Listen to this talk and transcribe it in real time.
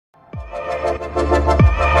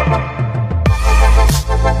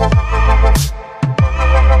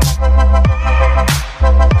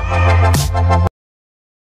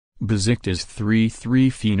Besiktas 3-3.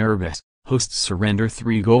 Fenerbahce Hosts surrender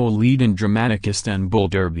 3-goal lead in dramatic Istanbul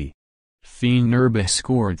derby. Fenerbahce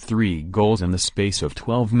scored 3 goals in the space of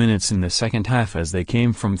 12 minutes in the second half as they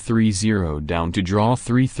came from 3-0 down to draw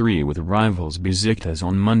 3-3 with rivals Besiktas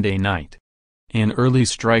on Monday night. An early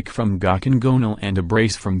strike from Gokhan Gonul and a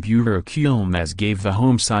brace from Burak Yilmaz gave the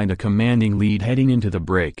home side a commanding lead heading into the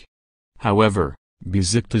break. However,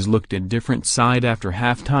 Besiktas looked a different side after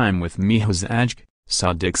halftime with Miha Zajc,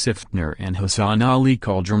 Sadik Ciftpınar and Hasan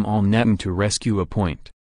Kaldırım all netting to rescue a point.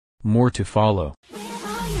 More to follow.